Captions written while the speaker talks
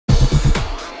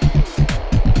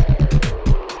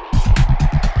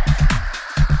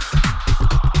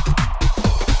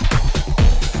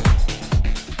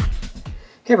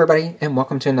Hey everybody, and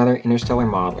welcome to another Interstellar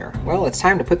Modeler. Well, it's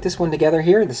time to put this one together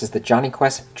here. This is the Jonny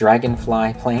Quest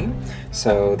Dragonfly plane.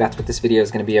 So that's what this video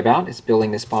is going to be about, is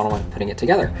building this model and putting it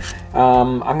together.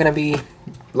 I'm going to be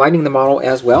lighting the model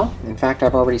as well. In fact,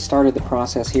 I've already started the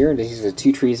process here. These are the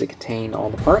two trees that contain all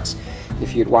the parts.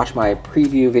 If you'd watched my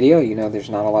preview video, you know there's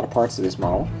not a lot of parts to this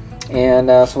model. And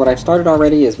so what I've started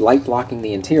already is light blocking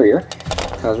the interior,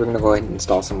 because we're going to go ahead and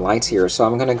install some lights here. So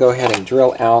I'm going to go ahead and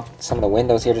drill out some of the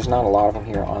windows here. There's not a lot of them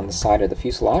here on the side of the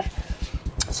fuselage.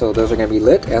 So those are going to be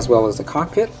lit, as well as the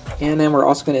cockpit. And then we're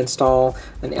also going to install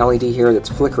an LED here that's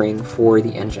flickering for the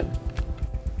engine.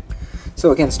 So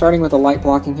again, starting with the light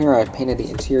blocking here, I've painted the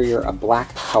interior a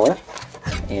black color.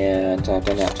 And I've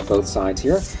done that to both sides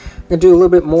here. I'm going to do a little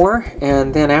bit more,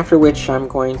 and then after which I'm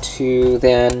going to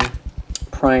then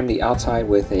prime the outside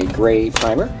with a gray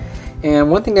primer.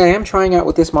 And one thing that I am trying out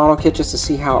with this model kit just to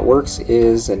see how it works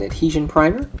is an adhesion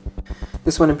primer.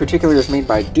 This one in particular is made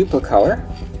by Duplicolor,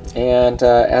 and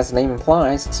as the name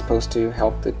implies, it's supposed to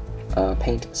help the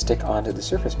paint stick onto the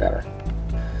surface better.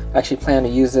 I actually plan to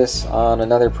use this on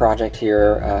another project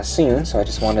here soon, so I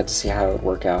just wanted to see how it would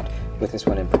work out with this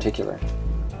one in particular.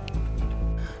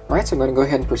 Alright, so I'm going to go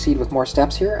ahead and proceed with more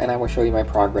steps here, and I will show you my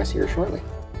progress here shortly.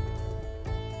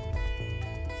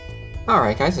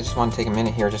 Alright guys, I just want to take a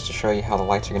minute here just to show you how the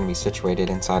lights are going to be situated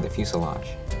inside the fuselage.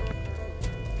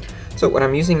 So what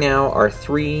I'm using now are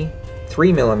three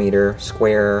 3mm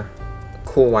square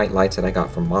cool white lights that I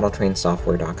got from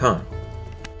modeltrainsoftware.com.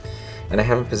 And I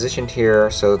have them positioned here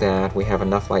so that we have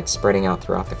enough light spreading out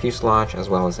throughout the fuselage as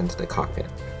well as into the cockpit.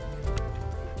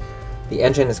 The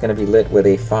engine is going to be lit with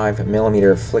a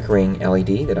 5mm flickering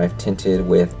LED that I've tinted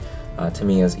with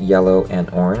Tamiya's yellow and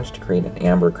orange to create an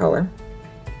amber color.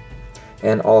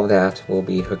 And all of that will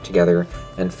be hooked together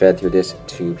and fed through this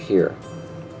tube here.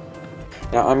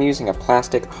 Now I'm using a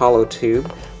plastic hollow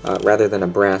tube rather than a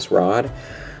brass rod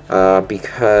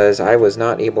because I was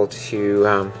not able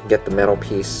to get the metal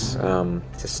piece to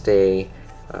stay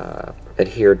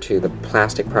adhered to the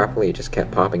plastic properly. It just kept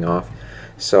popping off.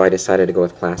 So I decided to go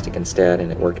with plastic instead,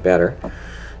 and it worked better.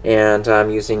 And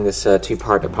I'm using this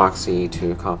two-part epoxy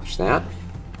to accomplish that.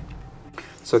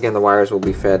 So again, the wires will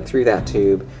be fed through that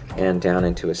tube and down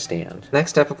into a stand.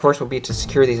 Next step, of course, will be to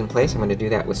secure these in place. I'm going to do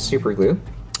that with super glue.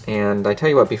 And I tell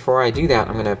you what, before I do that,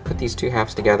 I'm going to put these two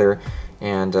halves together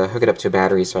and hook it up to a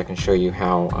battery so I can show you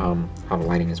how the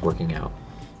lighting is working out.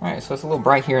 Alright, so it's a little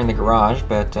bright here in the garage,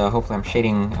 but hopefully I'm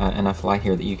shading enough light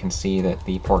here that you can see that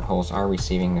the portholes are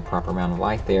receiving the proper amount of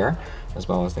light there, as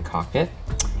well as the cockpit.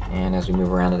 And as we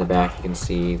move around to the back, you can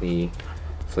see the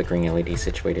flickering LED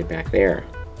situated back there.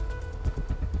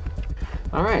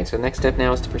 Alright, so the next step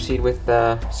now is to proceed with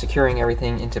securing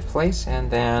everything into place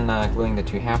and then gluing the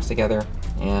two halves together,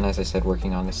 and as I said,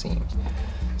 working on the seams.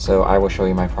 So I will show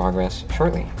you my progress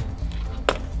shortly.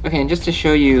 Okay, and just to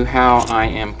show you how I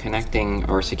am connecting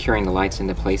or securing the lights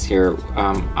into place here,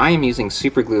 I am using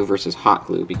super glue versus hot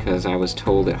glue because I was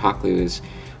told that hot glue is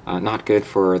not good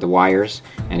for the wires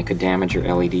and it could damage your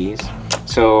LEDs.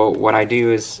 So what I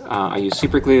do is I use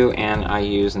super glue and I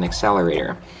use an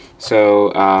accelerator.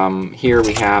 So here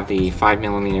we have the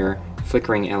 5mm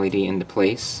flickering LED into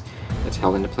place. It's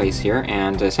held into place here,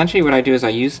 and essentially what I do is I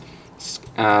use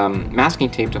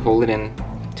masking tape to hold it in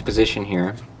to position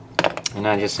here, and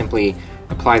I just simply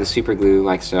apply the super glue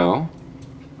like so.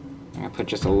 I'm going to put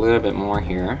just a little bit more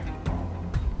here,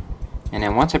 and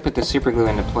then once I put the super glue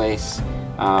into place,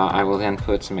 I will then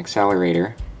put some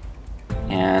accelerator,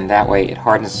 and that way it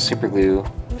hardens the super glue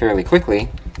fairly quickly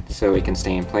so it can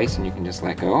stay in place, and you can just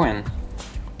let go, and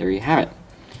there you have it.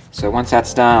 So once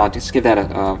that's done, I'll just give that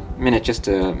a minute just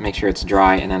to make sure it's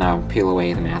dry, and then I'll peel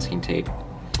away the masking tape.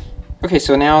 Okay,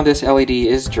 so now this LED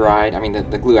is dried,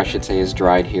 the glue I should say is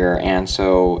dried here, and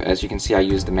so as you can see I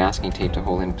used the masking tape to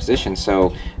hold it in position.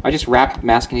 So I just wrap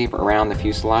masking tape around the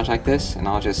fuselage like this, and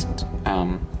I'll just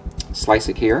slice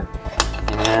it here,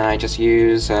 and then I just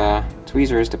use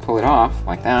tweezers to pull it off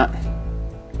like that,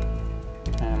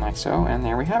 and like so, and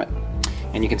there we have it.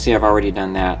 And you can see I've already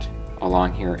done that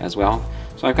along here as well.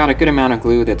 So I've got a good amount of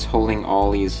glue that's holding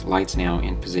all these lights now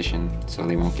in position so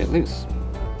they won't get loose.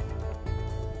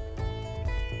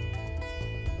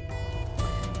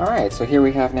 Alright, so here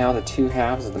we have now the two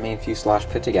halves of the main fuselage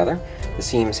put together. The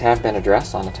seams have been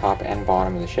addressed on the top and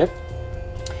bottom of the ship.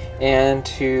 And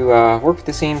to work with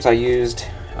the seams I used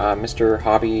Mr.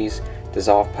 Hobby's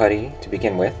Dissolve Putty to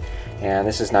begin with. And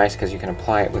this is nice because you can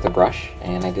apply it with a brush,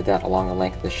 and I did that along the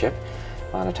length of the ship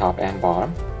on the top and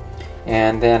bottom.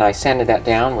 And then I sanded that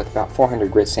down with about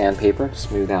 400 grit sandpaper to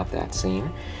smooth out that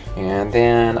seam. And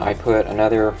then I put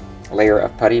another layer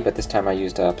of putty, but this time I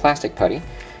used plastic putty,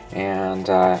 And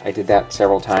I did that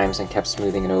several times and kept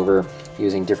smoothing it over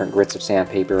using different grits of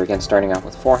sandpaper, again starting off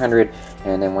with 400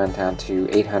 and then went down to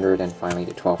 800 and finally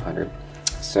to 1200.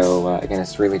 So again,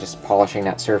 it's really just polishing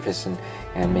that surface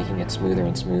and making it smoother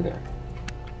and smoother.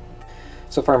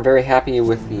 So far I'm very happy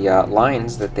with the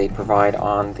lines that they provide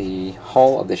on the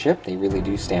hull of the ship. They really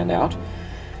do stand out.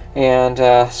 And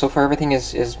so far everything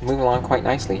is moving along quite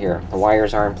nicely here. The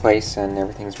wires are in place and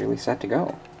everything's really set to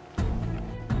go.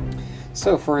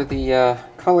 So for the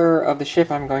color of the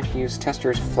ship, I'm going to use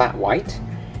Tester's Flat White,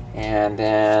 and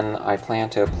then I plan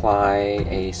to apply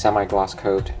a semi-gloss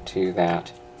coat to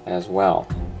that as well.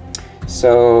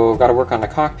 So got to work on the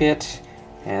cockpit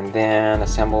and then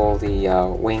assemble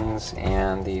the wings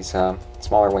and these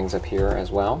smaller wings up here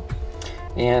as well.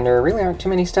 And there really aren't too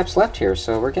many steps left here,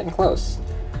 so we're getting close.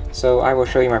 So I will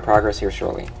show you my progress here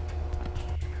shortly.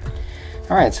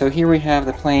 Alright, so here we have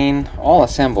the plane all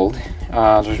assembled.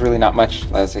 There's really not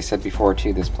much, as I said before,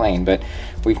 to this plane, but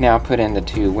we've now put in the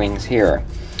two wings here.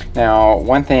 Now,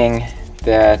 one thing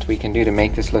that we can do to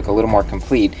make this look a little more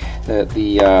complete,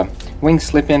 the wings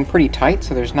slip in pretty tight,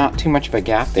 so there's not too much of a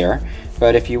gap there.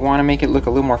 But if you want to make it look a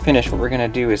little more finished, what we're going to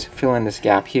do is fill in this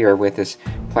gap here with this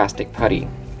plastic putty.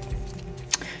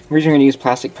 The reason we're going to use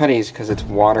plastic putty is because it's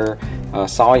water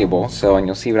soluble, and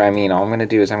you'll see what I mean. All I'm going to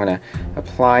do is I'm going to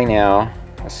apply now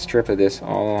a strip of this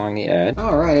all along the edge.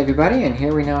 Alright everybody, and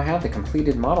here we now have the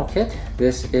completed model kit.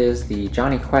 This is the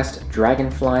Jonny Quest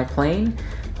Dragonfly plane,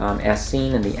 as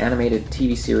seen in the animated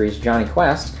TV series Jonny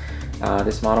Quest.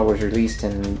 This model was released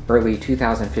in early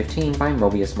 2015 by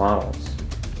Moebius Models.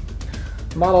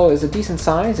 The model is a decent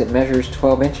size. It measures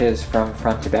 12 inches from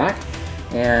front to back,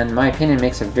 and in my opinion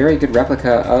makes a very good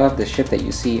replica of the ship that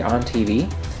you see on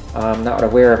TV. I'm not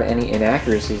aware of any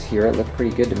inaccuracies here. It looked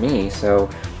pretty good to me, so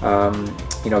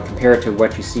you know, compared to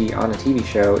what you see on a TV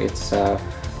show, it's a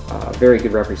very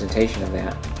good representation of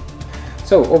that.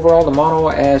 So overall, the model,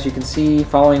 as you can see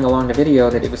following along the video,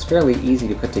 that it was fairly easy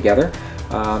to put together.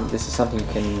 This is something you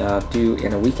can do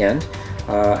in a weekend.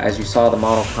 As you saw, the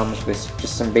model comes with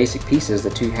just some basic pieces, the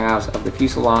two halves of the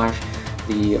fuselage.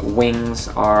 The wings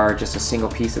are just a single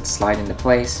piece that slide into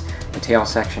place. The tail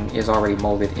section is already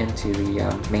molded into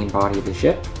the main body of the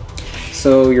ship.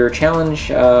 So your challenge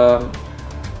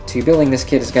to building this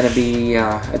kit is going to be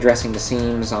addressing the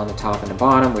seams on the top and the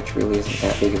bottom, which really isn't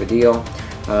that big of a deal.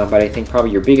 But I think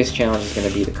probably your biggest challenge is going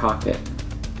to be the cockpit.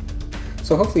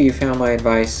 So hopefully you found my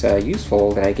advice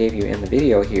useful that I gave you in the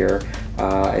video here.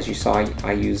 As you saw,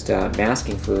 I used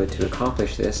masking fluid to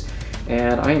accomplish this.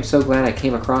 And I am so glad I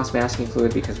came across masking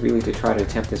fluid, because really to try to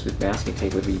attempt this with masking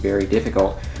tape would be very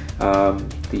difficult.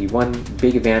 The one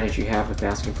big advantage you have with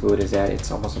masking fluid is that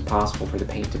it's almost impossible for the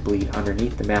paint to bleed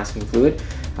underneath the masking fluid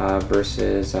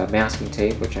versus masking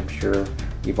tape, which I'm sure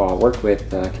you've all worked with,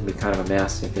 can be kind of a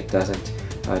mess if it doesn't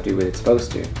do what it's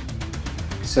supposed to.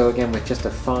 So again, with just a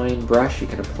fine brush, you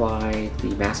can apply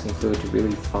the masking fluid to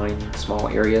really fine, small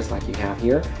areas like you have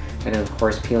here. And then of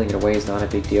course, peeling it away is not a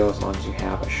big deal as long as you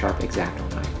have a sharp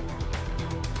X-Acto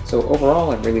knife. So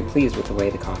overall, I'm really pleased with the way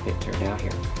the cockpit turned out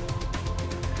here.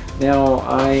 Now,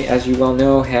 I, as you well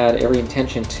know, had every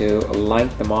intention to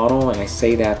light the model, and I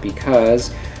say that because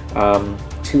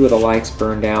two of the lights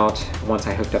burned out once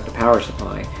I hooked up the power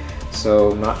supply.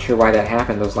 So I'm not sure why that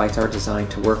happened. Those lights are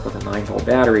designed to work with a 9-volt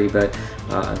battery, but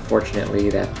unfortunately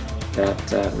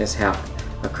that mishap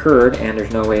occurred, and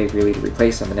there's no way really to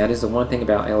replace them. And that is the one thing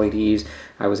about LEDs.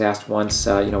 I was asked once,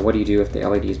 you know, what do you do if the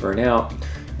LEDs burn out?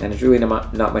 And there's really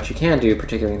not much you can do,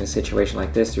 particularly in a situation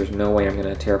like this. There's no way I'm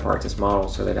going to tear apart this model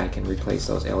so that I can replace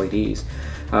those LEDs.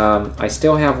 I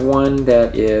still have one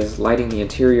that is lighting the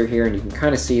interior here, and you can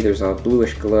kind of see there's a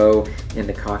bluish glow in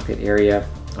the cockpit area.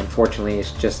 Unfortunately,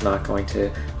 it's just not going to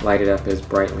light it up as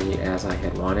brightly as I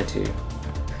had wanted to.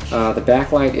 The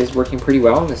backlight is working pretty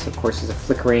well. This, of course, is a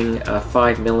flickering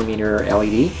 5mm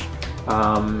LED.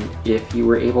 If you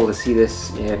were able to see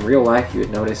this in real life, you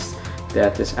would notice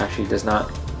that this actually does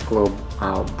not glow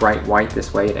bright white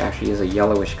this way. It actually is a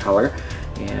yellowish color,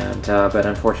 and but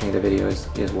unfortunately the video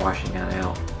is washing that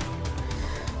out.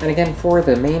 And again, for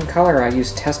the main color, I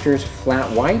used Tester's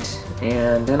Flat White,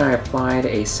 and then I applied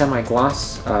a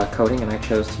semi-gloss coating, and I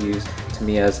chose to use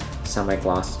Tamiya's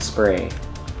semi-gloss spray.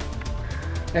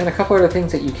 And a couple other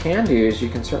things that you can do is you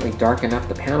can certainly darken up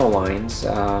the panel lines.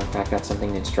 In fact, that's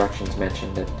something the instructions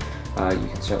mentioned that you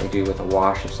can certainly do with a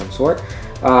wash of some sort.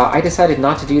 I decided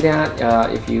not to do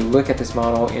that. If you look at this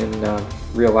model in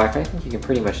real life, I think you can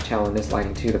pretty much tell in this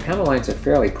lighting too. The panel lines are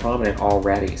fairly prominent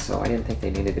already, so I didn't think they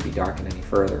needed to be darkened any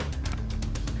further.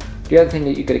 The other thing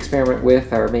that you could experiment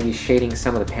with are maybe shading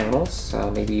some of the panels,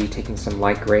 maybe taking some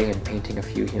light gray and painting a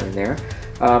few here and there.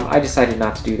 I decided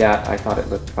not to do that. I thought it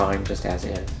looked fine just as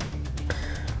is.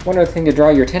 One other thing to draw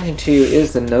your attention to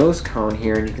is the nose cone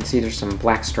here, and you can see there's some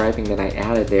black striping that I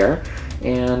added there.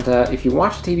 And if you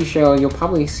watch the TV show, you'll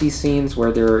probably see scenes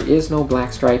where there is no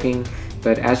black striping,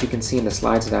 but as you can see in the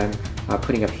slides that I'm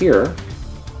putting up here,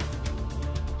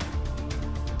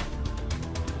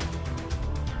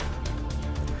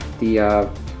 the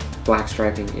black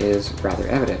striping is rather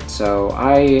evident. So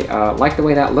I like the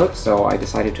way that looked, so I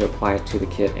decided to apply it to the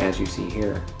kit as you see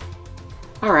here.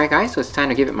 Alright guys, so it's time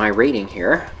to give it my rating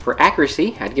here. For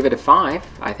accuracy, I'd give it a 5.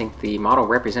 I think the model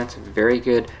represents a very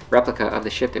good replica of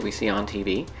the ship that we see on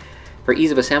TV. For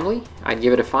ease of assembly, I'd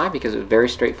give it a 5 because it was very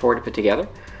straightforward to put together.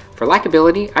 For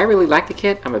likability, I really like the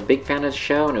kit. I'm a big fan of the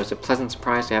show, and it was a pleasant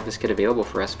surprise to have this kit available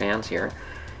for us fans here.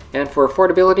 And for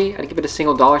affordability, I'd give it a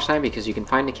single dollar sign because you can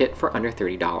find the kit for under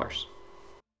 $30.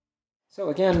 So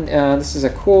again, this is a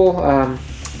cool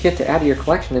kit to add to your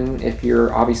collection, and if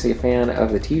you're obviously a fan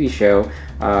of the TV show,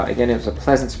 again, it was a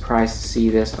pleasant surprise to see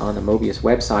this on the Moebius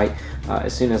website.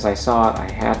 As soon as I saw it, I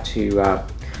had to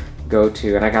go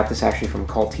to, and I got this actually from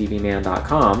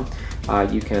culttvman.com.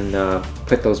 You can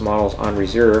put those models on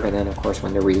reserve, and then of course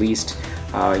when they're released,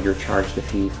 you're charged a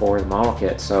fee for the model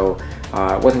kit. So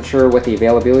I wasn't sure what the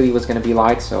availability was going to be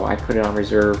like, so I put it on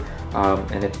reserve,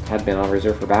 and it had been on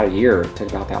reserve for about a year. It took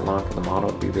about that long for the model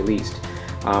to be released.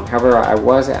 However, I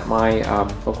was at my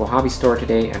local hobby store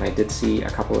today, and I did see a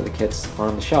couple of the kits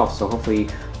on the shelf, so hopefully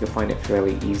you'll find it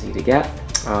fairly easy to get.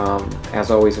 As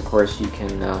always, of course, you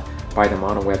can buy them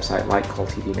on a website like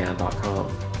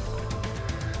culttvman.com.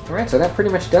 Alright, so that pretty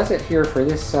much does it here for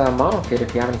this model kit.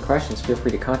 If you have any questions, feel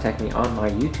free to contact me on my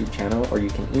YouTube channel, or you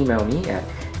can email me at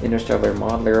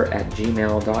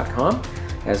interstellarmodeler@gmail.com.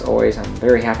 As always, I'm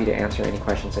very happy to answer any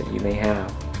questions that you may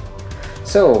have.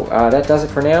 So, that does it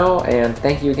for now, and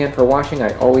thank you again for watching.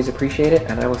 I always appreciate it,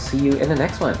 and I will see you in the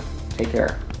next one. Take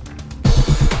care.